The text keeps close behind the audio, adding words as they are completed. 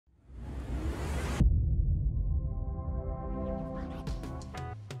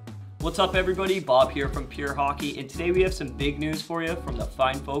What's up everybody, Bob here from Pure Hockey, and today we have some big news for you from the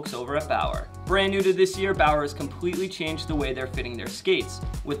fine folks over at Bauer. Brand new to this year, Bauer has completely changed the way they're fitting their skates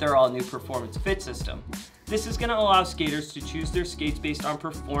with their all new performance fit system. This is going to allow skaters to choose their skates based on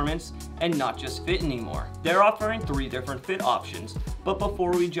performance and not just fit anymore. They're offering 3 different fit options, but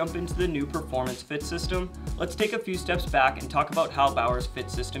before we jump into the new performance fit system, let's take a few steps back and talk about how Bauer's fit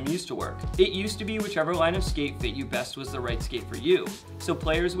system used to work. It used to be whichever line of skate fit you best was the right skate for you, so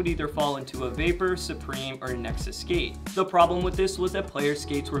players would either fall into a Vapor, Supreme, or Nexus skate. The problem with this was that players'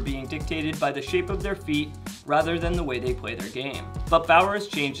 skates were being dictated by the shape of their feet rather than the way they play their game. But Bauer has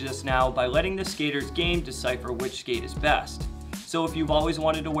changed this now by letting the skater's game decipher which skate is best. So if you've always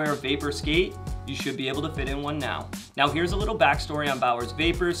wanted to wear a Vapor skate, you should be able to fit in one now. Now here's a little backstory on Bauer's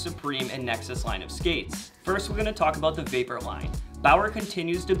Vapor, Supreme, and Nexus line of skates. First, we're going to talk about the Vapor line. Bauer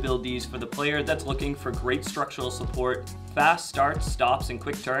continues to build these for the player that's looking for great structural support, fast starts, stops, and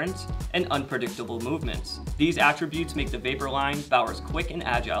quick turns, and unpredictable movements. These attributes make the Vapor line Bauer's quick and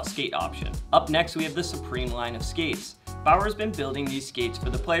agile skate option. Up next, we have the Supreme line of skates. Bauer's been building these skates for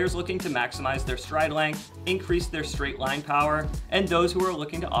the players looking to maximize their stride length, increase their straight line power, and those who are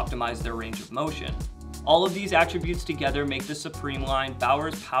looking to optimize their range of motion. All of these attributes together make the Supreme line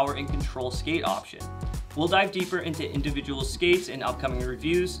Bauer's power and control skate option. We'll dive deeper into individual skates in upcoming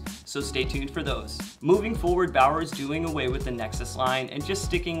reviews, so stay tuned for those. Moving forward, Bauer is doing away with the Nexus line and just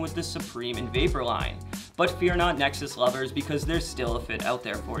sticking with the Supreme and Vapor line. But fear not, Nexus lovers, because there's still a fit out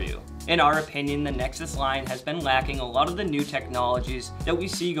there for you. In our opinion, the Nexus line has been lacking a lot of the new technologies that we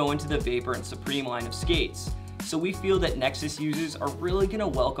see go into the Vapor and Supreme line of skates. So we feel that Nexus users are really going to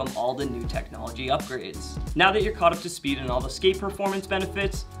welcome all the new technology upgrades. Now that you're caught up to speed on all the skate performance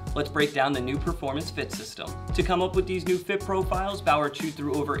benefits, let's break down the new performance fit system. To come up with these new fit profiles, Bauer chewed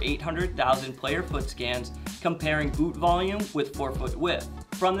through over 800,000 player foot scans comparing boot volume with forefoot width.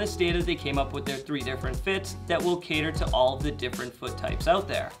 From this data, they came up with their 3 different fits that will cater to all of the different foot types out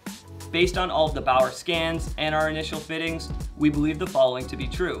there. Based on all of the Bauer scans and our initial fittings, we believe the following to be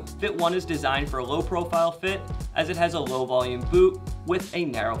true. Fit 1 is designed for a low profile fit as it has a low volume boot with a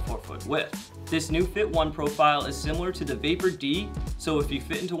narrow forefoot width. This new Fit 1 profile is similar to the Vapor D, so if you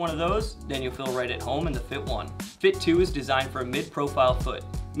fit into one of those, then you'll feel right at home in the Fit 1. Fit 2 is designed for a mid-profile foot,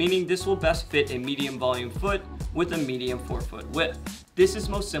 meaning this will best fit a medium volume foot with a medium forefoot width. This is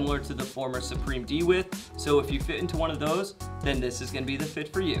most similar to the former Supreme D width, so if you fit into one of those, then this is going to be the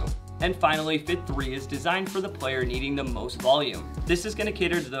fit for you. And finally, Fit 3 is designed for the player needing the most volume. This is going to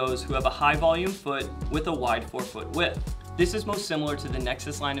cater to those who have a high volume foot with a wide forefoot width. This is most similar to the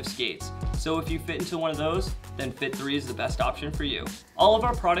Nexus line of skates, so if you fit into one of those, then Fit 3 is the best option for you. All of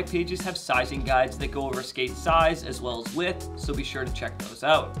our product pages have sizing guides that go over skate size as well as width, so be sure to check those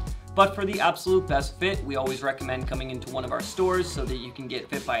out. But for the absolute best fit, we always recommend coming into one of our stores so that you can get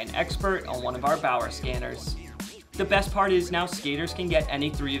fit by an expert on one of our Bauer scanners. The best part is now skaters can get any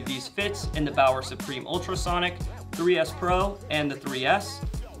 3 of these fits in the Bauer Supreme Ultrasonic, 3S Pro, and the 3S,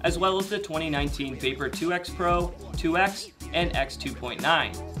 as well as the 2019 Vapor 2X Pro, 2X, and X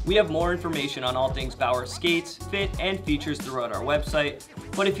 2.9. We have more information on all things Bauer skates, fit, and features throughout our website,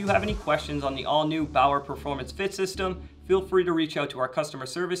 but if you have any questions on the all-new Bauer Performance Fit System, feel free to reach out to our customer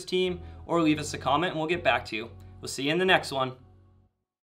service team or leave us a comment and we'll get back to you. We'll see you in the next one.